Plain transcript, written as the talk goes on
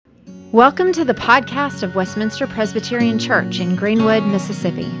Welcome to the podcast of Westminster Presbyterian Church in Greenwood,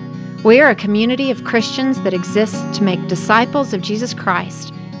 Mississippi. We are a community of Christians that exists to make disciples of Jesus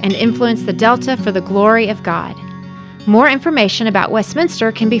Christ and influence the Delta for the glory of God. More information about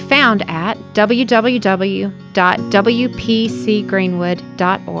Westminster can be found at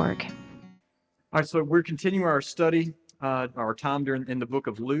www.wpcgreenwood.org. All right, so we're continuing our study, our time in the book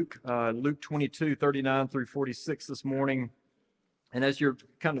of Luke, Luke 22, 39 through 46 this morning. And as you're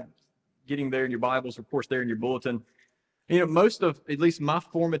kind of getting there in your Bibles, of course, there in your bulletin, most of, at least my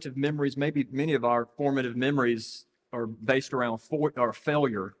formative memories, maybe many of our formative memories are based around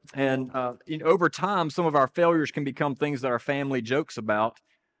failure. And over time, some of our failures can become things that our family jokes about.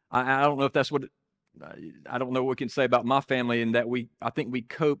 I don't know if that's I don't know what we can say about my family, in that I think we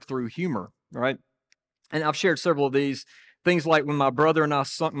cope through humor, right? And I've shared several of these things, like when my brother and I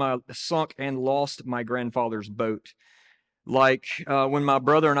sunk and lost my grandfather's boat. Like when my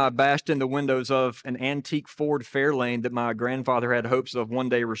brother and I bashed in the windows of an antique Ford Fairlane that my grandfather had hopes of one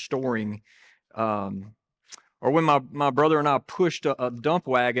day restoring. Or when my brother and I pushed a dump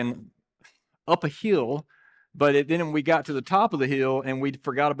wagon up a hill, but then we got to the top of the hill and we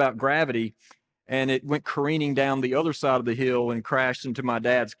forgot about gravity, and it went careening down the other side of the hill and crashed into my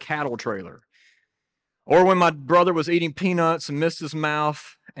dad's cattle trailer. Or when my brother was eating peanuts and missed his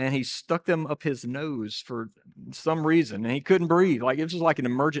mouth, and he stuck them up his nose for some reason, and he couldn't breathe. Like, it was just like an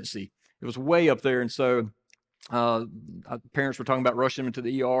emergency. It was way up there, and so parents were talking about rushing him into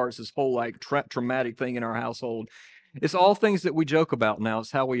the ER. It's this whole traumatic thing in our household. It's all things that we joke about now.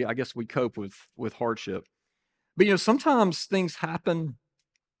 It's how I guess we cope with hardship. But sometimes things happen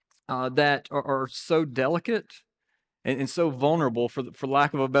that are so delicate and so vulnerable, for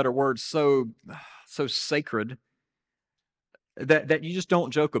lack of a better word, so sacred, that you just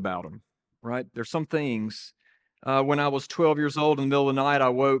don't joke about them, right? There's some things. When I was 12 years old, in the middle of the night, I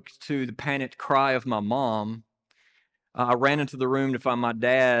woke to the panicked cry of my mom. I ran into the room to find my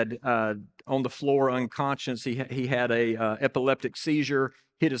dad on the floor, unconscious. He had a epileptic seizure,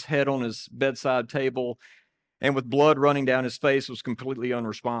 hit his head on his bedside table, and with blood running down his face, was completely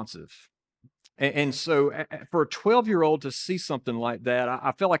unresponsive. And so for a 12-year-old to see something like that,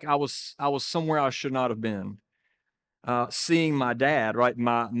 I felt like I was somewhere I should not have been. Seeing my dad, right,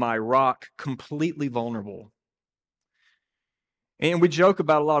 my rock, completely vulnerable. And we joke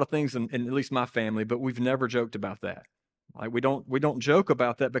about a lot of things in at least my family, but we've never joked about that. Like, we don't joke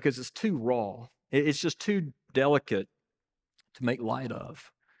about that because it's too raw. It's just too delicate to make light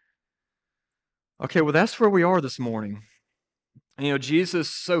of. Okay, well, that's where we are this morning. Jesus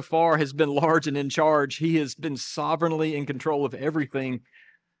so far has been large and in charge. He has been sovereignly in control of everything.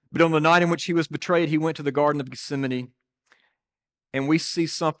 But on the night in which he was betrayed, he went to the Garden of Gethsemane. And we see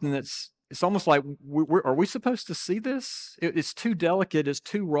something it's almost like, are we supposed to see this? It's too delicate, it's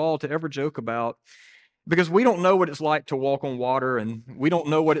too raw to ever joke about, because we don't know what it's like to walk on water, and we don't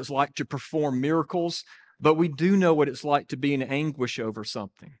know what it's like to perform miracles, but we do know what it's like to be in anguish over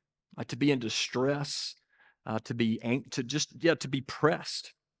something, like to be in distress, to be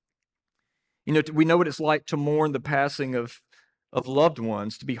pressed. We know what it's like to mourn the passing of loved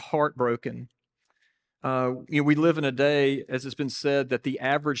ones, to be heartbroken. We live in a day, as it's been said, that the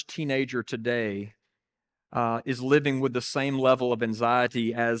average teenager today is living with the same level of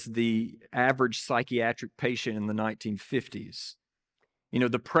anxiety as the average psychiatric patient in the 1950s.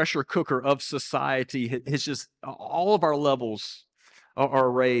 The pressure cooker of society has just, all of our levels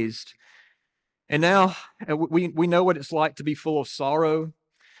are raised. And now we know what it's like to be full of sorrow.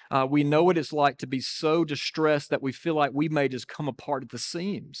 We know what it's like to be so distressed that we feel like we may just come apart at the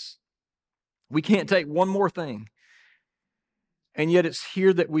seams. We can't take one more thing. And yet it's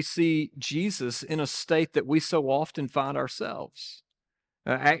here that we see Jesus in a state that we so often find ourselves.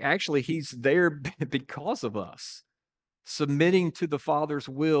 Actually, he's there because of us, submitting to the Father's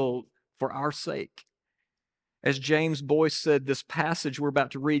will for our sake. As James Boyce said, this passage we're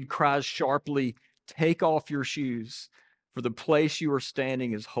about to read cries sharply, "Take off your shoes, for the place you are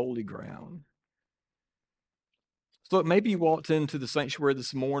standing is holy ground." So maybe you walked into the sanctuary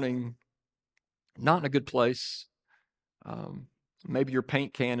this morning not in a good place. Maybe your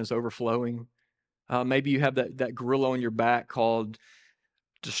paint can is overflowing. Maybe you have that gorilla on your back called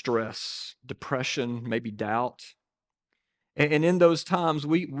distress, depression, maybe doubt. And in those times,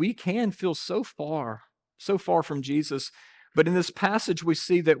 we can feel so far from Jesus. But in this passage, we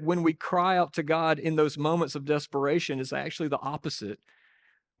see that when we cry out to God in those moments of desperation, it's actually the opposite.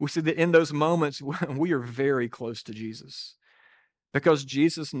 We see that in those moments, we are very close to Jesus, because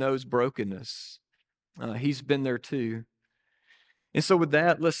Jesus knows brokenness. He's been there too. And so with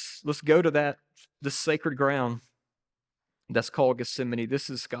that, let's go to this sacred ground. That's called Gethsemane. This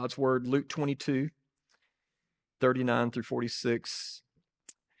is God's word, Luke 22, 39 through 46.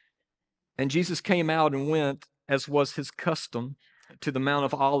 And Jesus came out and went, as was his custom, to the Mount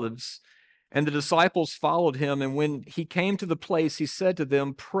of Olives. And the disciples followed him. And when he came to the place, he said to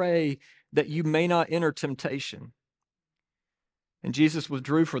them, "Pray that you may not enter temptation." And Jesus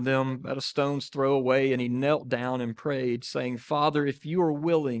withdrew from them about a stone's throw away, and he knelt down and prayed, saying, "Father, if you are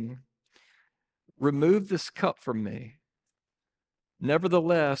willing, remove this cup from me.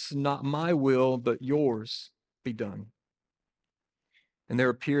 Nevertheless, not my will, but yours be done." And there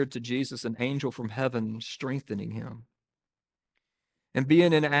appeared to Jesus an angel from heaven, strengthening him. And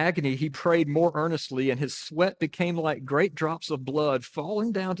being in agony, he prayed more earnestly, and his sweat became like great drops of blood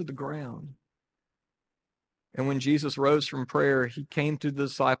falling down to the ground. And when Jesus rose from prayer, he came to the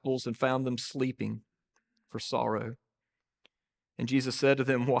disciples and found them sleeping for sorrow. And Jesus said to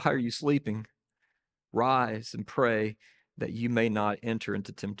them, "Why are you sleeping? Rise and pray that you may not enter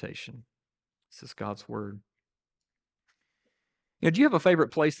into temptation." This is God's word. Do you have a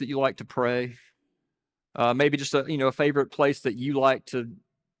favorite place that you like to pray? Maybe just a favorite place that you like to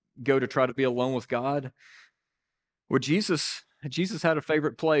go to try to be alone with God? Well, Jesus had a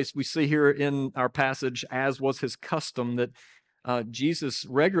favorite place. We see here in our passage, as was his custom, that Jesus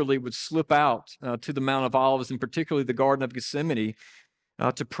regularly would slip out to the Mount of Olives, and particularly the Garden of Gethsemane,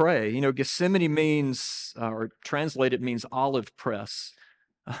 to pray. Gethsemane means, or translated means olive press,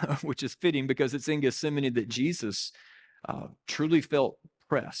 which is fitting because it's in Gethsemane that Jesus truly felt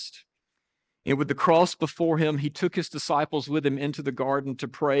pressed. And with the cross before him, he took his disciples with him into the garden to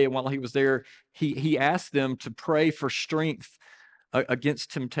pray. And while he was there, he asked them to pray for strength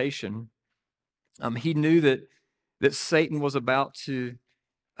against temptation. He knew that Satan was about to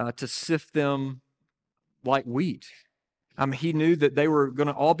sift them like wheat. He knew that they were going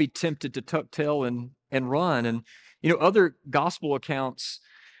to all be tempted to tuck tail and run. And other gospel accounts,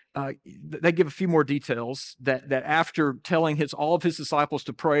 they give a few more details that after telling all of his disciples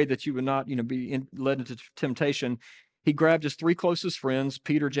to pray that you would not be led into temptation, he grabbed his three closest friends,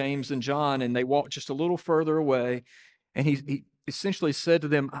 Peter, James, and John, and they walked just a little further away. And he essentially said to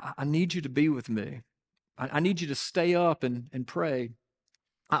them, I need you to be with me. I need you to stay up and pray.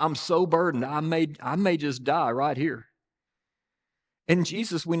 I'm so burdened. I may just die right here. And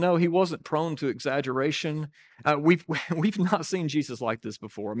Jesus, we know he wasn't prone to exaggeration. We've not seen Jesus like this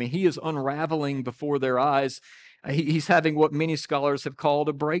before. He is unraveling before their eyes. He's having what many scholars have called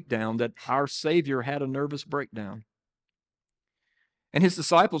a breakdown, that our Savior had a nervous breakdown. And his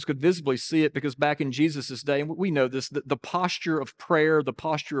disciples could visibly see it, because back in Jesus' day, and we know this, the posture of prayer, the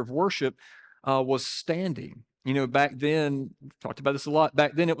posture of worship was standing. Back then, we've talked about this a lot,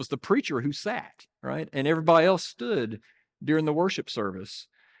 back then it was the preacher who sat, right? And everybody else stood during the worship service.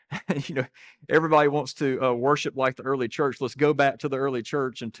 Everybody wants to worship like the early church. Let's go back to the early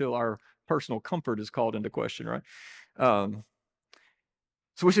church until our personal comfort is called into question, right?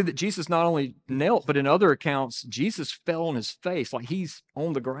 So we see that Jesus not only knelt, but in other accounts, Jesus fell on his face, like he's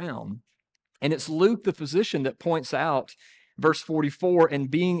on the ground. And it's Luke, the physician, that points out, verse 44,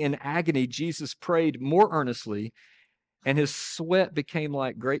 and being in agony, Jesus prayed more earnestly, and his sweat became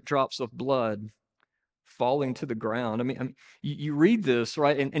like great drops of blood falling to the ground. You read this,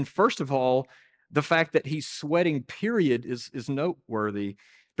 right? And first of all, the fact that he's sweating, period, is noteworthy,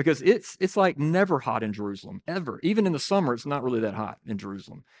 because it's like never hot in Jerusalem, ever. Even in the summer, it's not really that hot in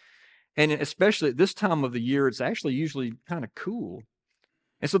Jerusalem. And especially at this time of the year, it's actually usually kind of cool.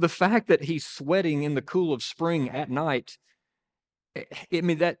 And so the fact that he's sweating in the cool of spring at night,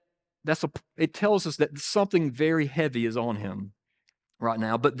 it tells us that something very heavy is on him right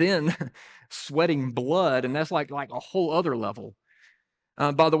now. But then sweating blood, and that's like a whole other level.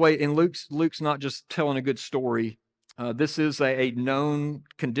 By the way, in Luke's not just telling a good story. This is a known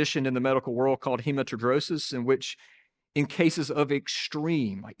condition in the medical world called hematidrosis, in which, in cases of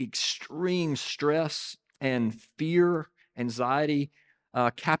extreme stress and fear, anxiety,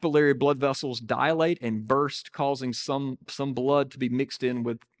 capillary blood vessels dilate and burst, causing some blood to be mixed in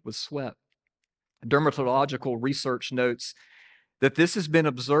with sweat. Dermatological research notes that this has been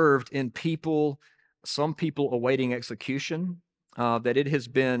observed in some people awaiting execution, that it has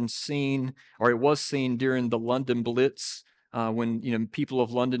been seen, or it was seen during the London Blitz, when people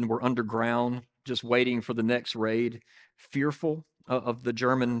of London were underground just waiting for the next raid, fearful of the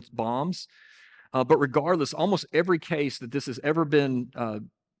German bombs. But regardless, almost every case that this has ever been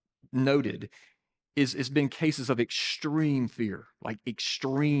noted has been cases of extreme fear, like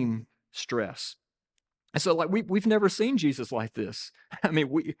extreme stress. And so, we've never seen Jesus like this.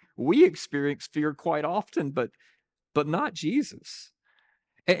 We experience fear quite often, but not Jesus.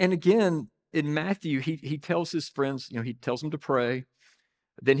 And again, in Matthew, he tells his friends, he tells them to pray.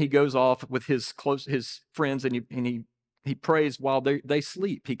 Then he goes off with his friends, and he prays while they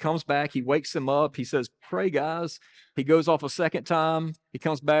sleep. He comes back, he wakes them up, he says, "Pray, guys." He goes off a second time. He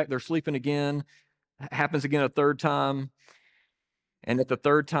comes back, they're sleeping again. Happens again a third time. And at the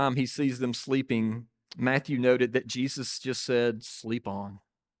third time he sees them sleeping, Matthew noted that Jesus just said, "Sleep on.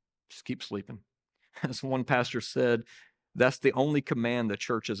 Just keep sleeping." As one pastor said, that's the only command the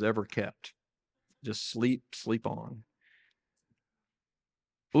church has ever kept. Just sleep on.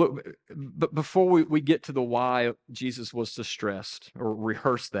 Look, but before we get to the why Jesus was distressed or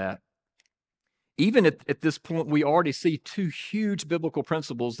rehearse that, even at this point, we already see two huge biblical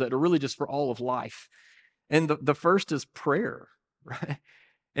principles that are really just for all of life. And the first is prayer, right?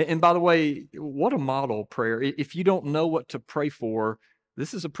 And by the way, what a model prayer. If you don't know what to pray for,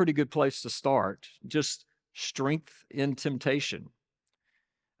 this is a pretty good place to start. Just strength in temptation.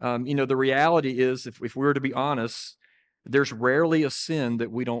 The reality is, if we were to be honest, there's rarely a sin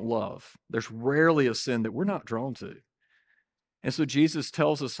that we don't love. There's rarely a sin that we're not drawn to. And so Jesus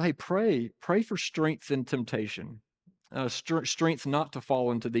tells us, hey, pray for strength in temptation, strength not to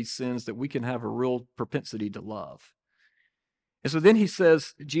fall into these sins that we can have a real propensity to love. And so then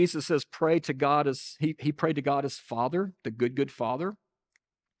Jesus says, pray to God as he prayed to God as Father, the good Father.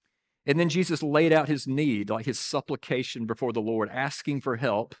 And then Jesus laid out his need, like his supplication before the Lord, asking for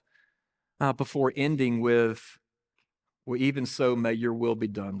help before ending with, "Well, even so, may your will be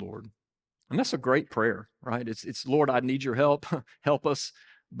done, Lord." And that's a great prayer, right? It's Lord, I need your help. Help us.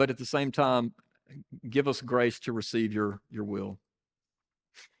 But at the same time, give us grace to receive your will.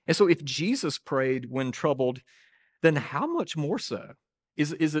 And so if Jesus prayed when troubled, then how much more so?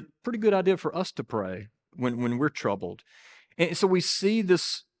 Is it a pretty good idea for us to pray when we're troubled? And so we see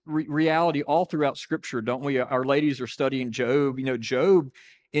this reality all throughout Scripture, don't we? Our ladies are studying Job. Job,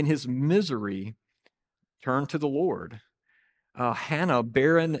 in his misery, turned to the Lord. Hannah,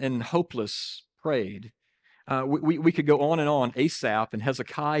 barren and hopeless, prayed. We could go on and on. Asaph and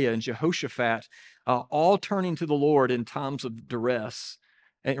Hezekiah and Jehoshaphat, all turning to the Lord in times of duress.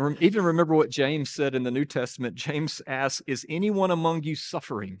 And even remember what James said in the New Testament. James asks, "Is anyone among you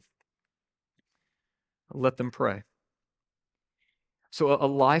suffering? Let them pray." So a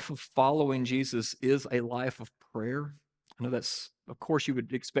life of following Jesus is a life of prayer. I know of course, you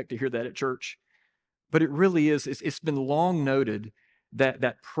would expect to hear that at church, but it really is. It's been long noted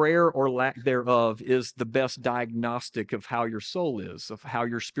that prayer or lack thereof is the best diagnostic of how your soul is, of how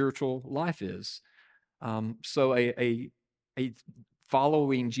your spiritual life is. So a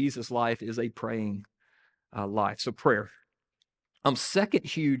following Jesus life is a praying life. So prayer. Second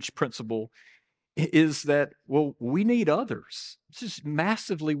huge principle is that, well, we need others. Just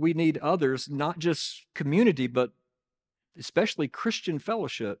massively, we need others, not just community, but especially Christian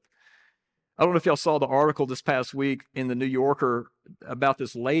fellowship. I don't know if y'all saw the article this past week in the New Yorker about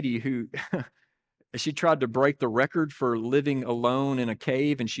this lady who she tried to break the record for living alone in a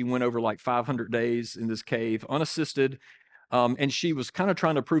cave, and she went over like 500 days in this cave unassisted. And she was kind of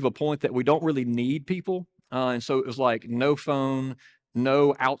trying to prove a point that we don't really need people. And so it was like no phone,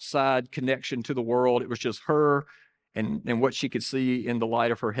 no outside connection to the world. It was just her and what she could see in the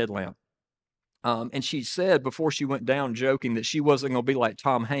light of her headlamp. And she said before she went down, joking, that she wasn't going to be like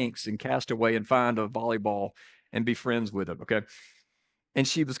Tom Hanks in Castaway and find a volleyball and be friends with him, okay? And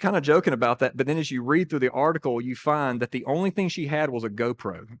she was kind of joking about that. But then as you read through the article, you find that the only thing she had was a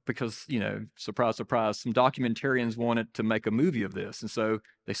GoPro because, surprise, surprise, some documentarians wanted to make a movie of this. And so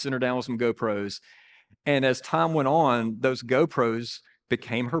they sent her down with some GoPros. And as time went on, those GoPros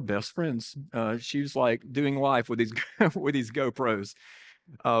became her best friends. She was like doing life with these with these GoPros.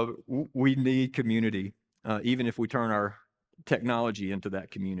 We need community, even if we turn our technology into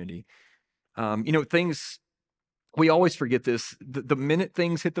that community. Things, we always forget this. The minute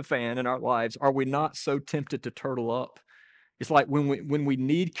things hit the fan in our lives, are we not so tempted to turtle up? It's like when we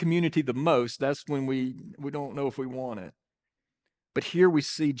need community the most, that's when we don't know if we want it. But here we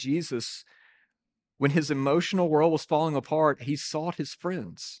see Jesus, when his emotional world was falling apart, he sought his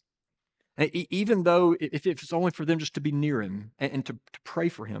friends. And even though if it's only for them just to be near him and to pray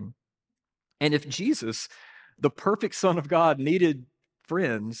for him. And if Jesus, the perfect Son of God, needed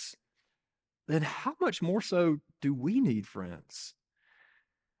friends, then how much more so do we need friends?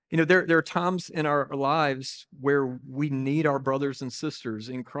 There are times in our lives where we need our brothers and sisters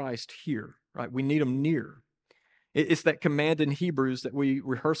in Christ here, right? We need them near. It's that command in Hebrews that we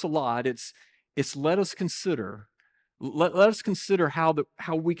rehearse a lot. It's let us consider. Let us consider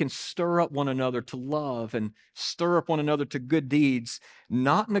how we can stir up one another to love and stir up one another to good deeds,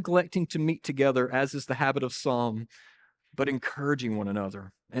 not neglecting to meet together, as is the habit of some, but encouraging one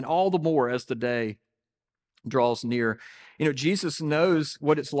another, and all the more as the day draws near. Jesus knows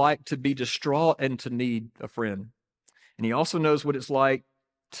what it's like to be distraught and to need a friend. And he also knows what it's like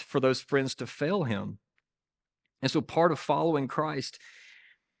for those friends to fail him. And so part of following Christ,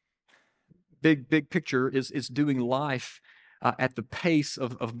 big picture, is doing life at the pace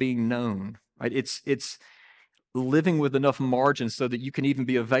of being known, right? It's living with enough margin so that you can even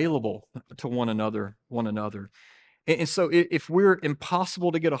be available to one another. And so if we're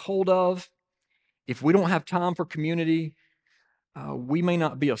impossible to get a hold of, if we don't have time for community, we may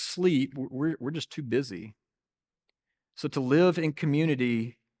not be asleep. We're just too busy. So to live in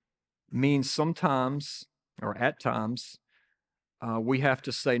community means sometimes, or at times, we have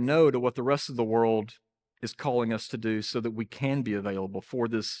to say no to what the rest of the world is calling us to do so that we can be available for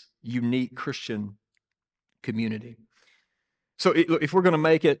this unique Christian community. So if we're going to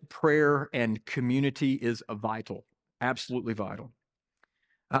make it, prayer and community is vital, absolutely vital.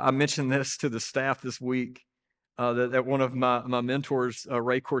 I mentioned this to the staff this week, that one of my mentors,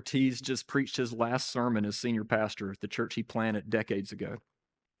 Ray Cortez, just preached his last sermon as senior pastor at the church he planted decades ago.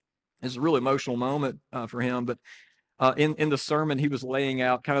 It's a really emotional moment for him, but in the sermon, he was laying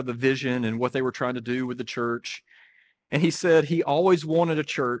out kind of the vision and what they were trying to do with the church. And he said he always wanted a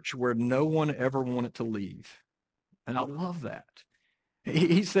church where no one ever wanted to leave. And I love that.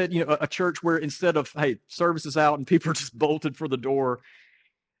 He said, a church where instead of, hey, service is out and people are just bolted for the door,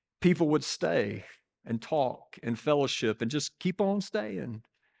 people would stay and talk and fellowship and just keep on staying.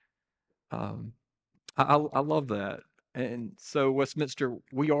 I love that. And so Westminster,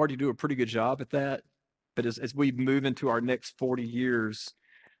 we already do a pretty good job at that. But as we move into our next 40 years,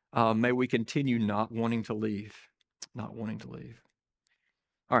 may we continue not wanting to leave.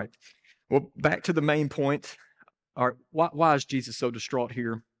 All right. Well, back to the main point. All right, why is Jesus so distraught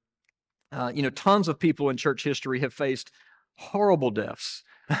here? Tons of people in church history have faced horrible deaths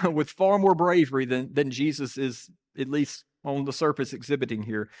with far more bravery than Jesus is, at least on the surface, exhibiting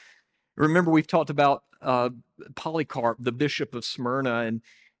here. Remember, we've talked about Polycarp, the bishop of Smyrna,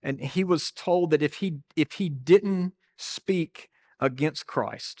 and he was told that if he didn't speak against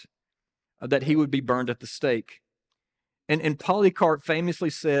Christ, that he would be burned at the stake. And Polycarp famously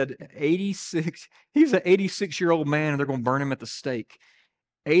said, he's an 86-year-old man, and they're going to burn him at the stake.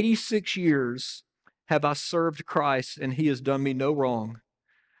 86 years have I served Christ, and he has done me no wrong.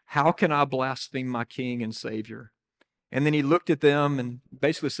 How can I blaspheme my King and Savior? And then he looked at them and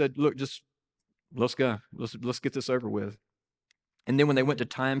basically said, look, just let's go. Let's get this over with. And then when they went to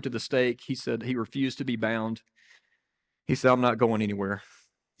tie him to the stake, he said he refused to be bound. He said, I'm not going anywhere.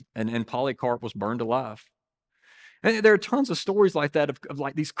 And Polycarp was burned alive. And there are tons of stories like that of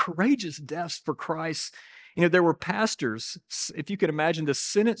like these courageous deaths for Christ. There were pastors, if you could imagine, this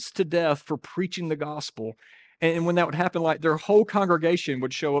sentenced to death for preaching the gospel. And when that would happen, like their whole congregation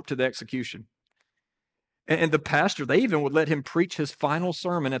would show up to the execution. And the pastor, they even would let him preach his final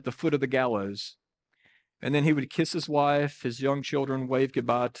sermon at the foot of the gallows. And then he would kiss his wife, his young children, wave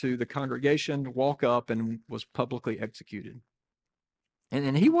goodbye to the congregation, walk up, and was publicly executed.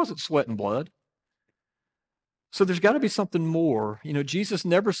 And he wasn't sweating blood. So there's got to be something more. Jesus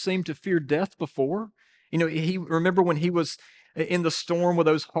never seemed to fear death before. Remember when he was in the storm with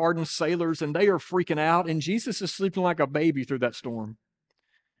those hardened sailors and they are freaking out, and Jesus is sleeping like a baby through that storm,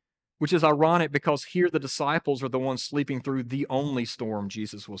 which is ironic because here the disciples are the ones sleeping through the only storm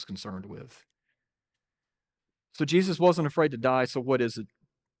Jesus was concerned with. So Jesus wasn't afraid to die. So what is it?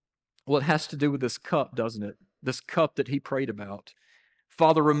 Well, it has to do with this cup, doesn't it? This cup that he prayed about.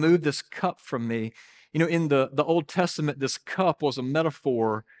 Father, remove this cup from me. In the Old Testament, this cup was a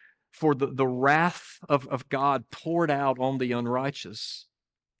metaphor for the wrath of God poured out on the unrighteous.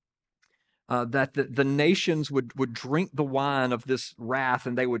 That the nations would drink the wine of this wrath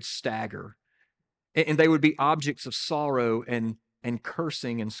and they would stagger. And they would be objects of sorrow and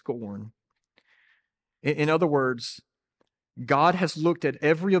cursing and scorn. In other words, God has looked at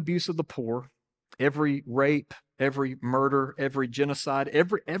every abuse of the poor, every rape, every murder, every genocide,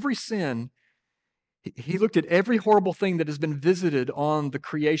 every sin. He looked at every horrible thing that has been visited on the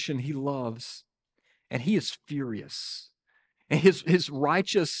creation he loves, and he is furious. And his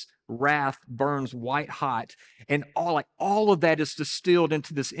righteous wrath burns white hot, and all of that is distilled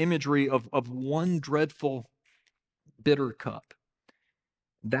into this imagery of one dreadful, bitter cup.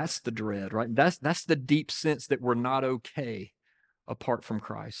 That's the dread, right? That's the deep sense that we're not okay apart from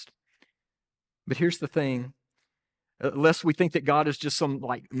Christ. But here's the thing. Lest we think that God is just some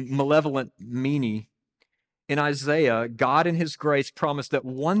malevolent meanie, in Isaiah, God in his grace promised that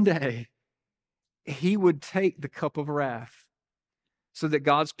one day he would take the cup of wrath so that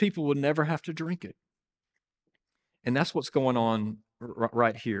God's people would never have to drink it. And that's what's going on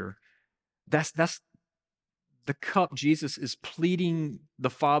right here. That's the cup Jesus is pleading the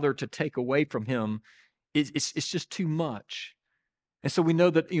Father to take away from him. It's just too much. And so we know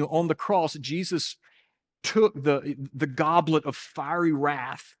that, on the cross, Jesus took the goblet of fiery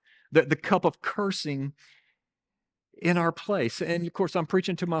wrath, the cup of cursing in our place. And of course, I'm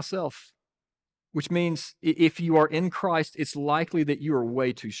preaching to myself, which means if you are in Christ, it's likely that you are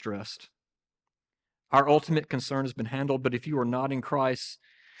way too stressed. Our ultimate concern has been handled, but if you are not in Christ,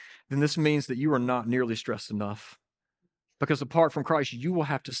 then this means that you are not nearly stressed enough. Because apart from Christ, you will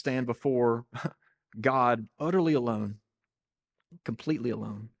have to stand before God utterly alone, completely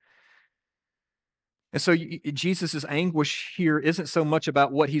alone. And so Jesus' anguish here isn't so much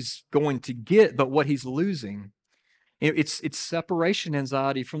about what he's going to get, but what he's losing. It's separation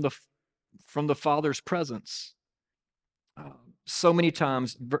anxiety from the Father's presence. So many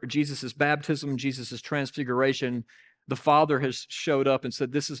times, Jesus' baptism, Jesus' transfiguration, the Father has showed up and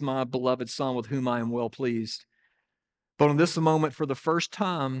said, "This is my beloved Son with whom I am well pleased." But in this moment, for the first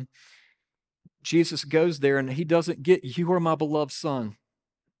time, Jesus goes there and he doesn't get, "You are my beloved Son."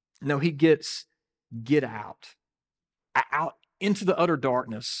 No, he gets, "Get out into the utter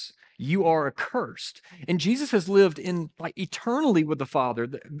darkness. You are accursed." And Jesus has lived in like eternally with the Father,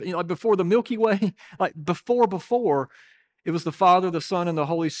 like before the Milky Way, like before it was the Father, the Son, and the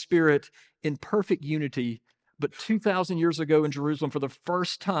Holy Spirit in perfect unity. But 2,000 years ago in Jerusalem, for the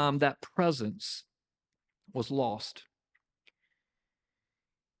first time, that presence was lost.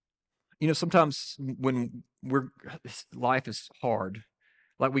 Sometimes when life is hard,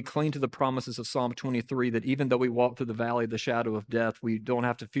 like we cling to the promises of Psalm 23, that even though we walk through the valley of the shadow of death, we don't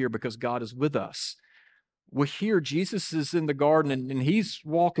have to fear because God is with us. Well, here Jesus is in the garden and he's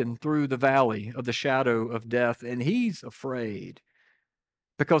walking through the valley of the shadow of death, and he's afraid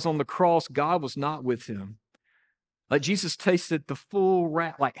because on the cross, God was not with him. Like Jesus tasted the full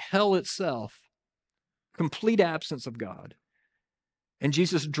wrath, like hell itself, complete absence of God. And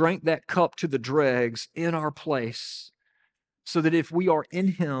Jesus drank that cup to the dregs in our place, so that if we are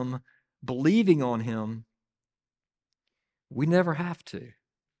in him, believing on him, we never have to.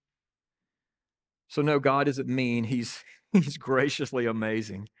 So no, God isn't mean. He's graciously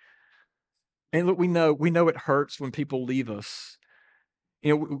amazing. And look, we know it hurts when people leave us.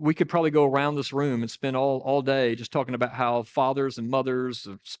 We could probably go around this room and spend all day just talking about how fathers and mothers,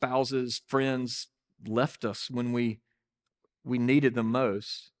 spouses, friends left us when we needed them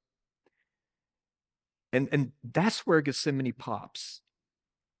most. And that's where Gethsemane pops.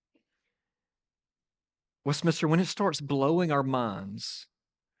 Westminster, when it starts blowing our minds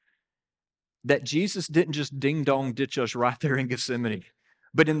that Jesus didn't just ding-dong ditch us right there in Gethsemane,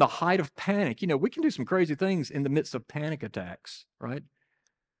 but in the height of panic. We can do some crazy things in the midst of panic attacks, right?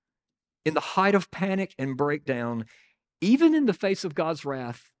 In the height of panic and breakdown, even in the face of God's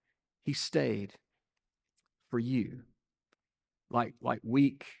wrath, he stayed for you. Like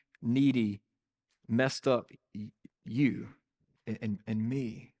weak, needy, messed up you and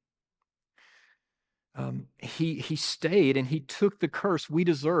me. He stayed and he took the curse we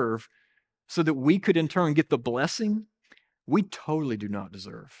deserve so that we could in turn get the blessing we totally do not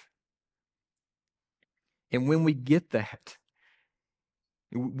deserve. And when we get that,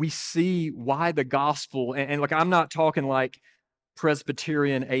 we see why the gospel, and like I'm not talking like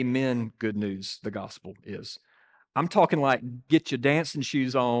Presbyterian amen good news, the gospel is. I'm talking like get your dancing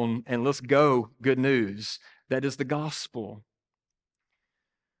shoes on and let's go good news. That is the gospel.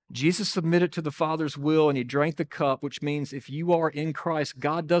 Jesus submitted to the Father's will and he drank the cup, which means if you are in Christ,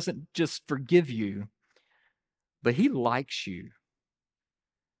 God doesn't just forgive you, but he likes you.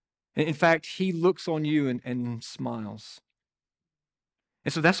 In fact, he looks on you and smiles.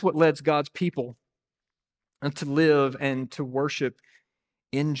 And so that's what led God's people to live and to worship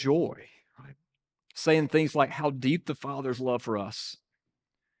in joy, right? Saying things like how deep the Father's love for us,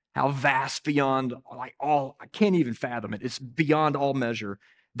 how vast beyond like all, I can't even fathom it. It's beyond all measure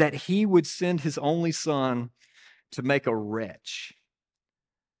that he would send his only Son to make a wretch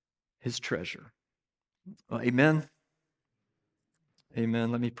his treasure. Amen.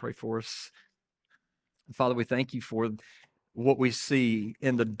 Amen. Let me pray for us. Father, we thank you for what we see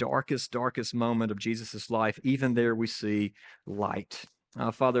in the darkest moment of Jesus' life. Even there we see light.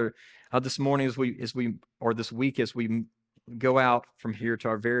 Father, this morning this week as we go out from here to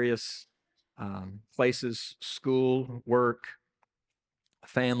our various places, school, work,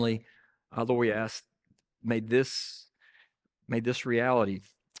 family, Lord, we ask, may this reality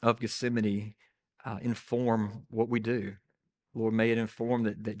of Gethsemane inform what we do. Lord, may it inform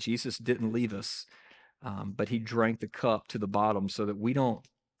that Jesus didn't leave us, but he drank the cup to the bottom so that we don't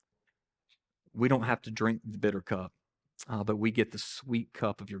We don't have to drink the bitter cup, but we get the sweet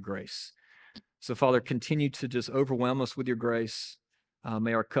cup of your grace. So, Father, continue to just overwhelm us with your grace.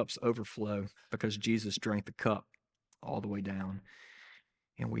 May our cups overflow because Jesus drank the cup all the way down.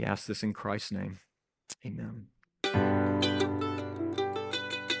 And we ask this in Christ's name. Amen.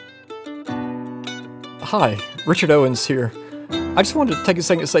 Hi, Richard Owens here. I just wanted to take a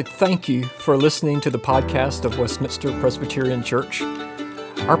second to say thank you for listening to the podcast of Westminster Presbyterian Church.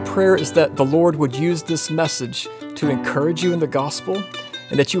 Our prayer is that the Lord would use this message to encourage you in the gospel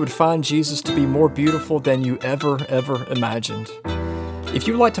and that you would find Jesus to be more beautiful than you ever imagined. If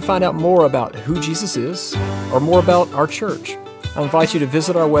you'd like to find out more about who Jesus is or more about our church, I invite you to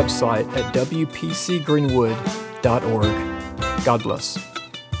visit our website at wpcgreenwood.org. God bless.